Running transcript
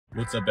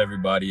What's up,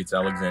 everybody? It's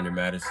Alexander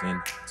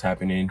Mattison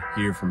tapping in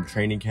here from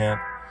training camp.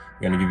 I'm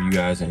going to give you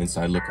guys an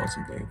inside look on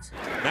some things.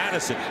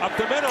 Mattison up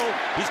the middle.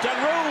 He's got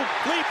room.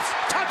 Leaps.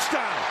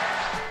 Touchdown.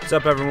 What's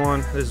up,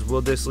 everyone? This is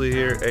Will Disley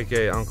here,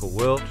 aka Uncle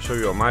Will, to show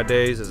you what my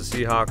days as a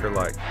Seahawk are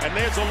like. And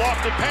there's a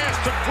lofted pass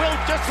to Will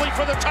Disley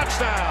for the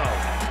touchdown.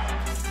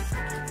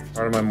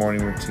 Part of my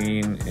morning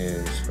routine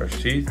is brush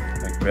teeth,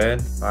 make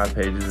bed, 5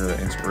 pages of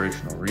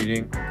inspirational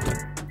reading.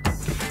 This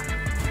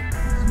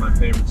is my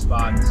favorite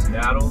spot in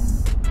Seattle.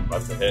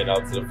 About to head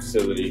out to the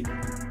facility.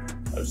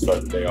 I just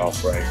started the day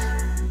off right.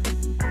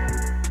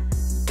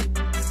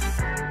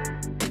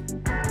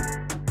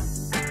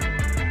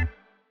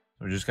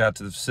 We just got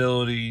to the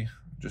facility,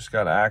 just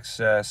got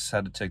access,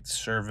 had to take the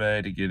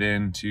survey to get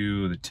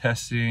into the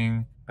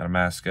testing. Got to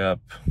mask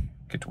up,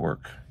 get to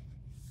work.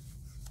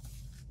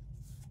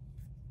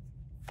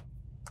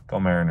 Go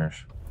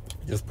Mariners.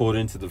 Just pulled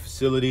into the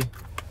facility.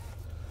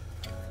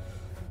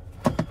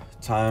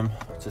 Time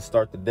to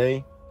start the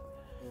day.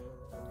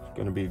 It's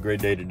gonna be a great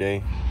day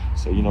today.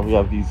 So, you know, we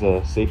have these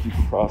safety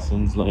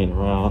precautions laying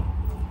around.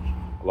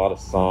 A lot of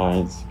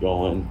signs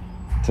going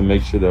to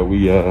make sure that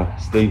we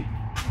stay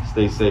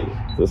safe.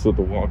 That's what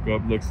the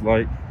walk-up looks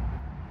like.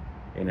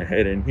 Gonna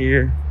head in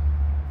here,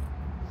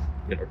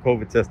 get our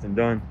COVID testing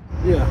done.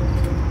 Yeah,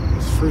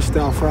 it's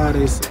Freestyle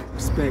Fridays.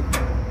 Expect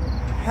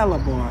hella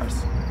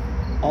bars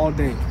all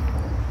day.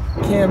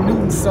 Cam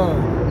Newton's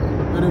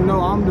son. Let him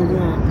know I'm the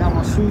one. Got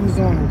my shoes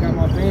on, got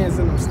my bands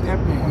and I'm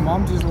stepping.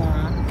 I'm just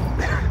lying.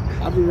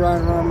 I be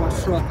riding around my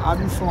truck. I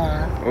be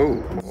flying.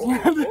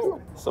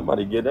 Oh.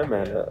 Somebody get that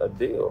man a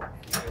deal.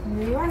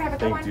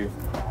 Thank you.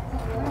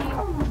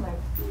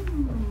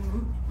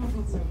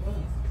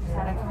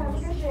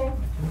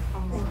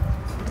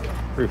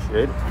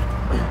 Appreciate it.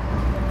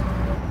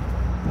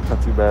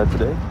 Not too bad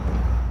today.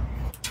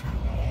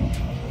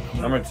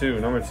 Number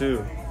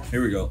two.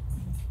 Here we go.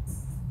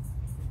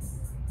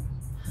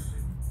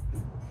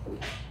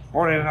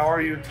 Morning, how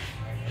are you?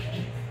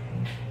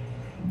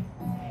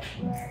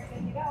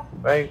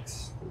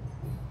 Thanks.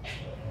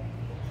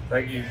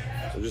 Thank you.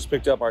 So just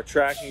picked up our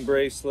tracking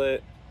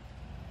bracelet.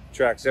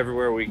 Tracks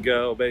everywhere we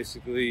go,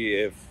 basically.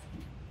 If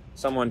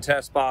someone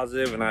tests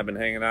positive and I've been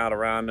hanging out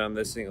around them,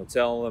 this thing will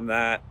tell them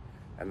that,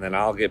 and then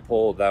I'll get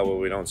pulled. That way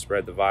we don't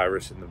spread the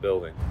virus in the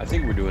building. I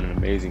think we're doing an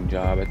amazing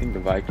job. I think the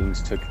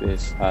Vikings took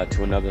this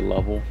to another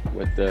level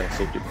with the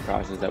safety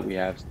precautions that we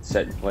have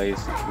set in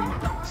place. We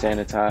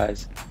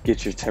sanitize,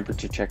 get your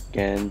temperature checked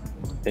again,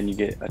 then you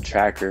get a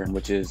tracker,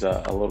 which is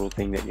a little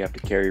thing that you have to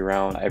carry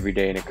around every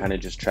day, and it kind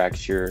of just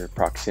tracks your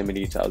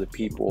proximity to other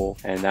people,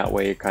 and that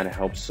way it kind of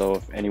helps. So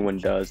if anyone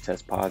does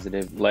test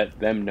positive, let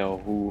them know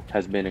who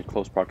has been in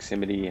close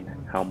proximity and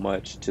how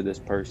much to this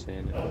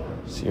person.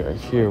 See right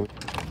here,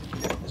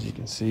 as you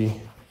can see,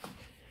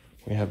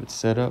 we have it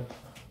set up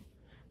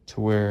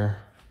to where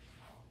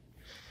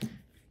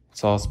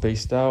it's all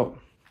spaced out,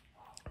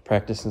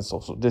 practicing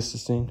social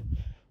distancing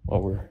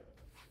while we're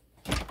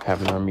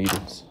having our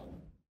meetings.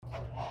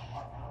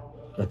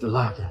 At the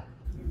locker.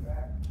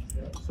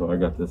 So I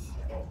got this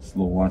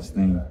little watch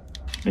thing.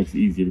 Makes it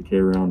easier to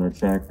carry around our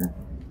tracker.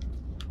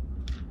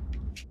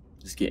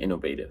 Just get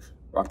innovative.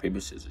 Rock,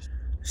 paper, scissors.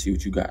 See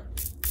what you got.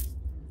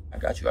 I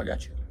got you.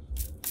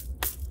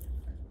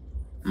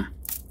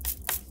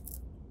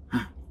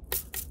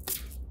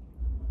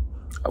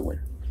 I win.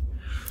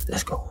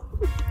 Let's go.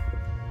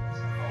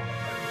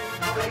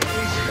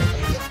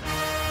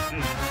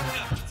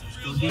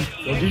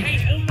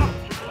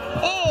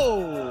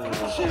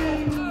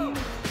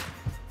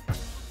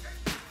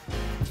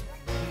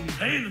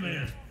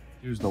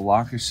 Here's the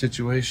locker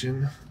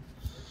situation.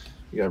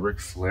 We got Ric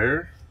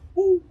Flair.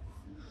 Woo.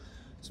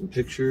 Some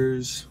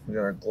pictures. We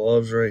got our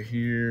gloves right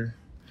here.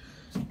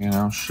 You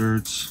know,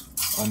 shirts,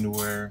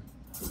 underwear.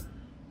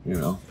 You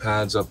know,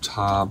 pads up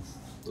top.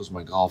 Those are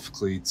my golf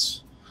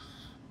cleats.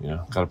 You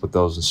know, gotta put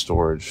those in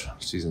storage.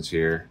 Season's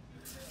here.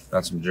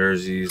 Got some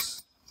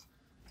jerseys.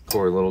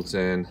 Corey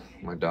Littleton,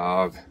 my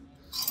dog.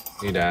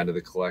 Need to add to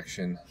the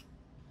collection.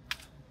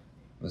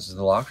 This is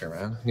the locker,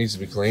 man. Needs to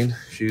be cleaned.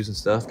 Shoes and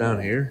stuff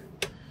down here.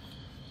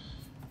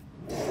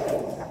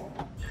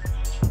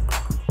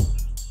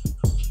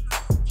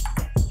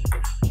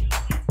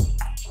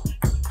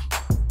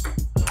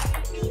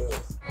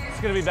 It's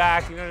gonna be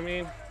back, you know what I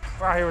mean?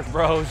 We're out here with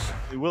bros.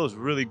 Will is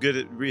really good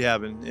at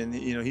rehabbing, and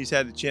you know he's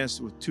had the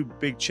chance with 2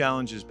 big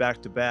challenges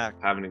back to back.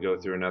 Having to go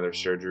through another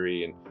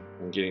surgery and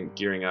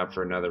gearing up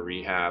for another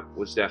rehab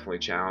was definitely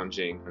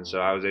challenging, and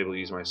so I was able to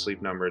use my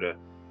sleep number to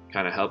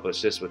kind of help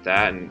assist with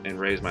that and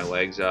raise my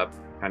legs up,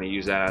 kind of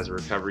use that as a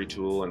recovery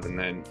tool. And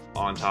then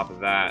on top of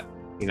that,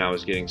 you know, I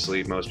was getting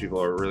sleep. Most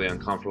people are really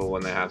uncomfortable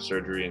when they have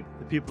surgery. And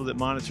the people that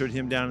monitored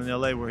him down in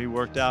LA where he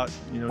worked out,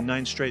 you know,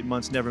 9 straight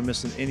months, never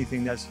missing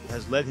anything, has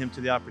led him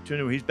to the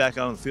opportunity where he's back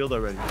out on the field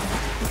already.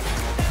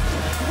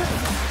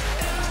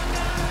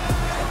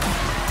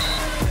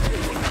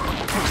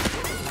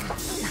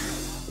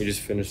 We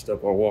just finished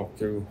up our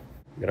walkthrough.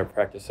 We got our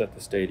practice at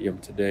the stadium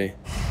today.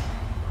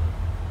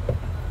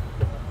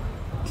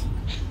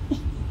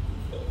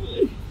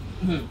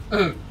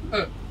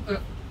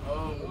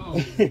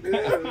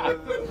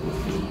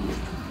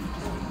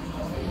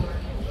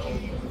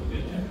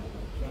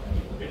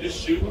 Just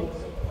shooting.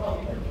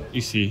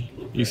 You see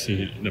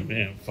the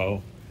man,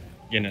 fo,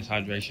 getting his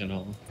hydration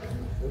on.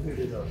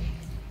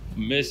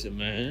 Miss it,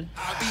 man.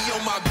 I be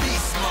on my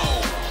beast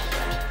mode.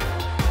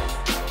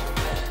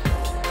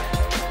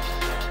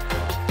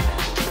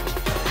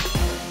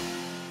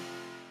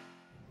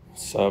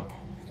 What's up?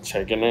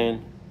 Checking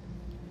in.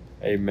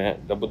 Hey,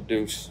 Matt, double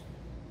deuce.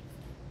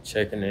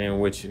 Checking in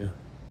with you.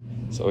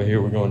 So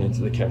here we're going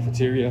into the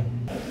cafeteria.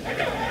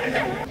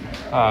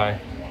 Hi.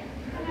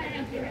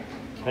 Can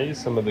I use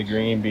some of the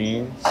green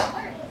beans?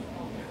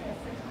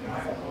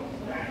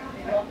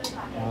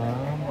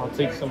 I'll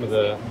take some of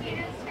the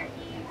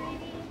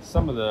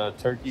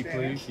turkey,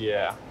 please.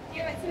 Yeah. Do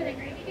you want some of the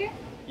gravy here?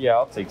 Yeah,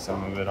 I'll take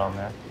some of it on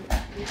there.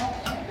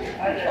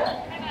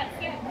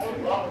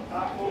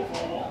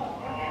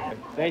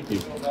 Thank you.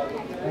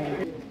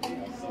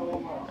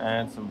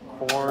 And some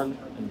corn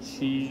and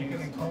cheese.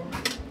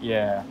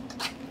 Yeah.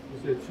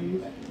 Is it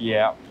cheese?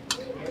 Yeah.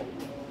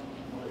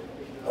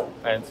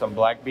 And some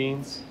black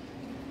beans.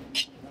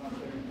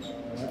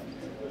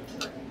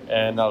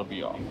 And that'll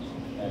be all.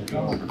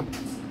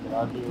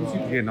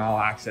 Getting all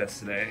access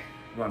today.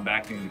 Going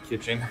back into the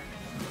kitchen.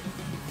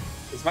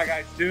 It's my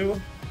guy Stu.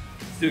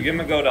 Stu, give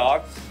him a go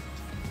dogs.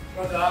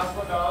 Go dogs,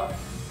 go dogs.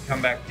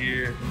 Come back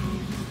here.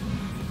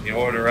 You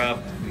order up.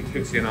 He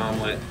cooks you an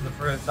omelet. The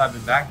first I've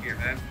been back here,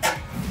 man.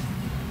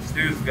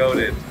 Stu's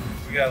goated.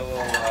 We got a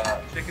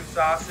little chicken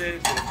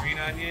sausage with green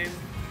onion.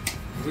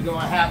 We doing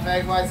half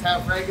egg whites,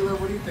 half regular?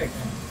 What do you think?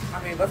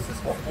 I mean, let's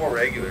just go 4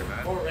 regular,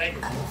 man. 4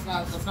 regular.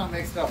 Let's not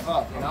make stuff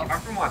up, you know? I'm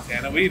from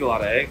Montana. We eat a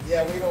lot of eggs.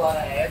 Yeah, we eat a lot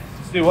of eggs.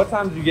 Stu, what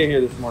time did you get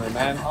here this morning,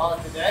 man?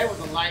 Today was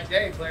a light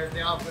day. Players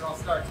day off. We don't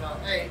start till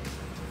 8.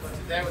 But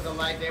today was a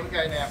light day. We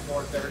got in at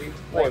 4:30.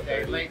 Late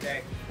day. Late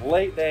day.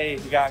 Late day.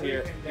 You got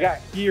here. You got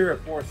here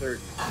at 4:30.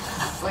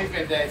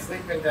 Sleeping day.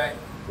 Sleeping day.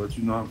 But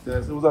you know what I'm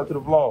saying? Say what's up to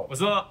the vlog.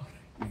 What's up?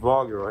 We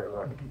vlogging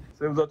right now.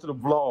 Say what's up to the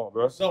vlog,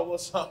 bro. So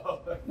what's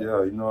up?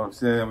 Yeah, you know what I'm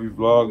saying? We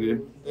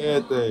vlogging.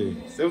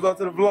 Everything. Say what's up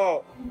to the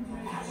vlog.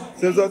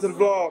 Say what's up to the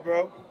vlog,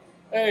 bro.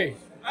 Hey.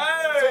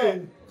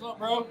 Hey! What's up,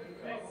 bro?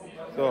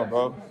 What's up,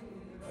 bro?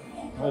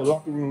 Oh,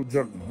 locker room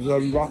jumping. We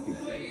gotta be rocking.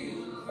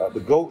 The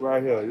GOAT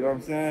right here, you know what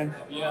I'm saying?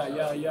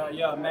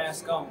 Yeah.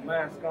 Mask on.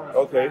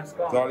 Okay, that's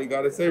all he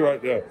gotta say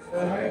right there.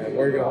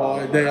 Working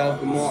hard. Day off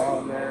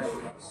tomorrow, man.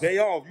 Day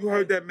off, you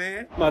heard that,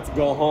 man? I'm about to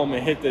go home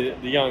and hit the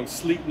young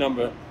sleep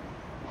number.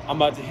 I'm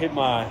about to hit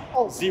my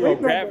zero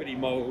gravity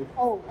mode.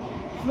 Oh,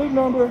 sleep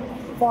number,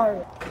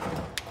 fire.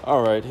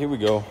 All right, here we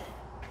go.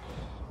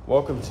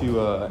 Welcome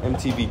to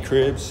MTV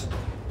Cribs.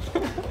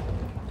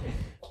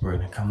 We're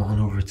gonna come on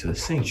over to the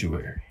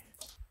sanctuary.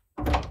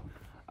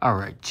 All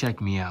right,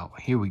 check me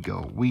out. Here we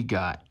go. We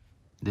got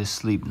this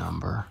sleep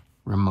number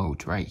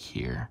remote right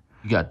here.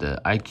 You got the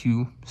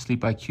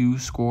sleep IQ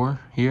score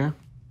here.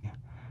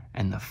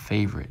 And the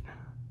favorite,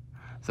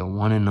 the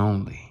one and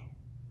only,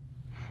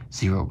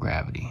 zero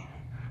gravity.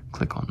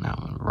 Click on that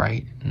one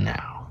right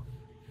now.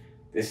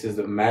 This is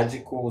the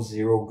magical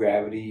zero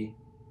gravity,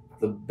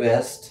 the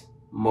best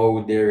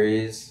mode there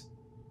is,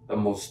 the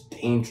most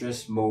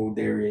dangerous mode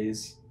there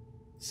is,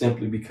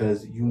 simply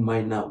because you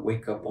might not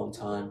wake up on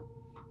time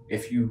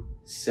if you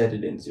set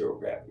it in zero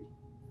gravity.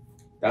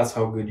 That's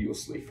how good you will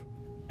sleep.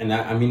 And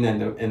I mean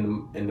that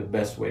in the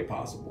best way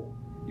possible.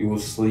 You will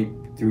sleep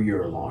through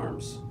your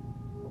alarms.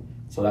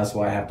 So that's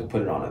why I have to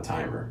put it on a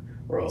timer,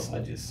 or else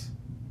I just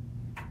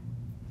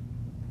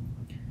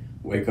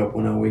wake up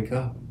when I wake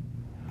up.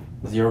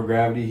 Zero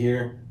gravity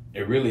here,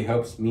 it really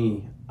helps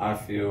me, I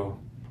feel,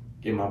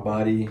 get my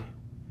body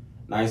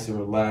nice and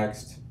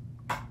relaxed.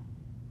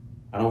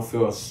 I don't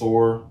feel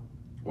sore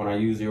when I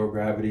use zero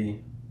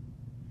gravity.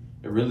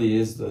 It really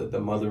is the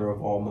mother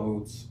of all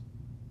modes.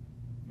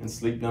 And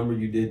sleep number,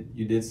 you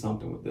did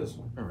something with this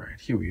one. All right,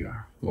 here we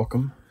are.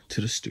 Welcome to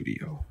the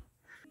studio.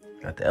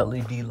 Got the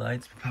LED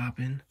lights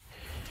popping.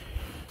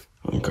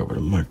 Uncover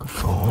the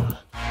microphone.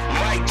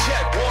 Mic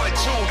check 1, 2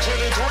 to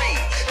the 3.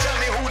 Tell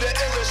me who the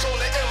illest on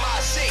the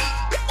MIC.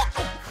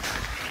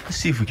 Let's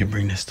see if we can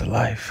bring this to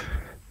life.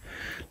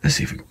 Let's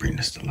see if we can bring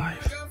this to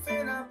life.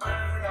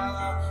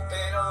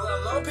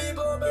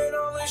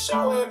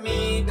 Showing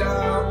me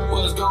down.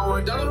 What's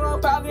going down the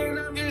road path and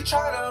I'm just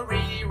trying to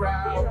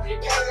reroute.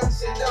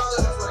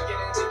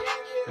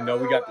 You know,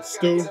 we got the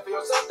stew.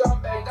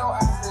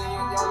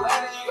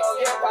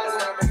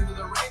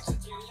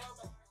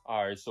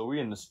 All right, so we're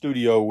in the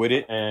studio with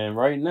it, and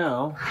right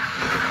now,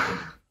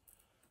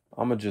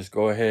 I'm gonna just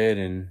go ahead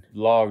and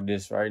vlog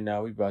this right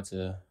now. We about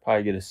to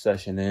probably get a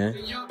session in.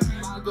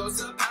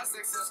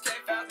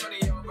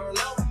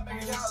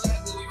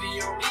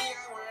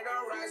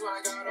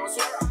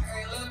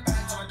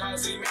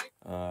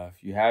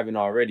 If you haven't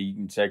already, you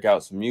can check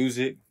out some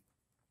music.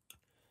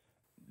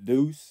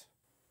 Deuce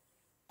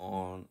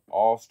on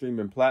all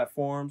streaming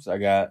platforms. I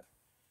got a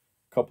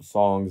couple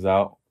songs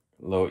out,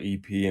 a little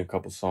EP and a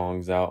couple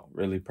songs out.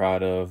 Really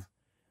proud of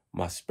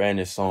my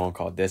Spanish song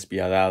called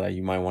Despiadada.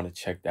 You might want to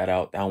check that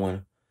out. That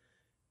one,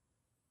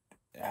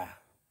 yeah,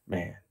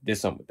 man, did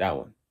something with that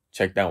one.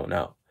 Check that one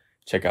out.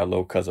 Check out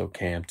Lil Cuzzo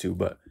Cam too,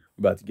 but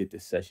we're about to get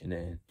this session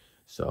in.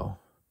 So,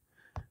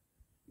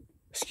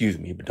 excuse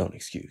me, but don't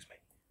excuse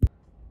me.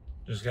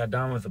 Just got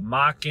done with a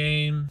mock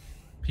game.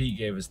 Pete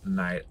gave us the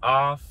night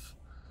off.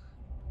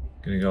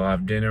 Gonna go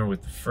have dinner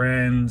with the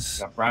friends.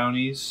 Got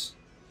brownies,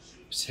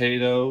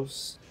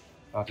 potatoes.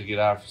 About to get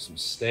out for some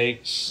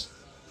steaks.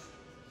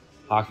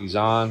 Hockey's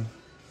on.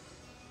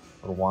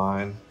 A little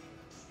wine.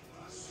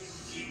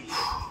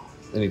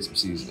 They need some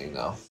seasoning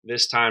though.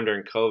 This time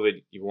during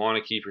COVID, you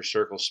want to keep your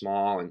circle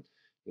small, and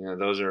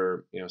those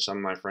are some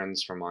of my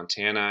friends from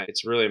Montana.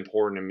 It's really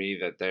important to me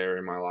that they're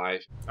in my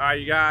life. All right,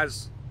 you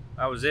guys,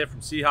 that was it from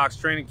Seahawks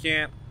training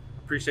camp.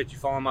 Appreciate you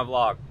following my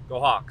vlog. Go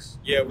Hawks.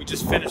 Yeah, we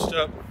just finished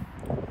up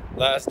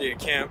last day of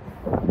camp.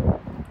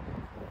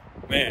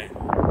 Man,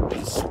 it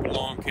was a super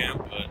long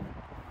camp,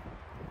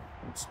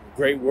 but some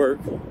great work.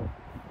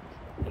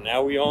 And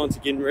now we on to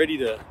getting ready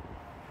to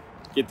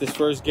get this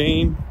first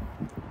game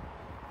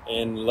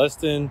in less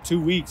than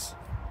 2 weeks.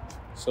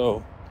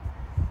 So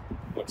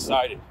I'm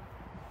excited,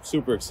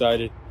 super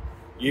excited.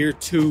 Year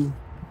 2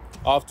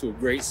 off to a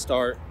great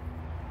start.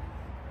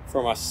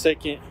 For my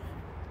second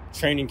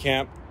training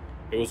camp,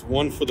 it was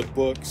one for the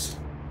books.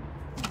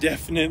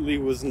 Definitely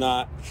was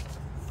not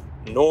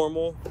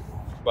normal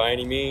by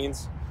any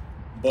means,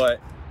 but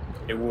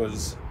it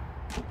was,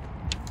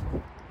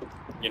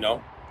 it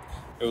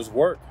was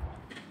work.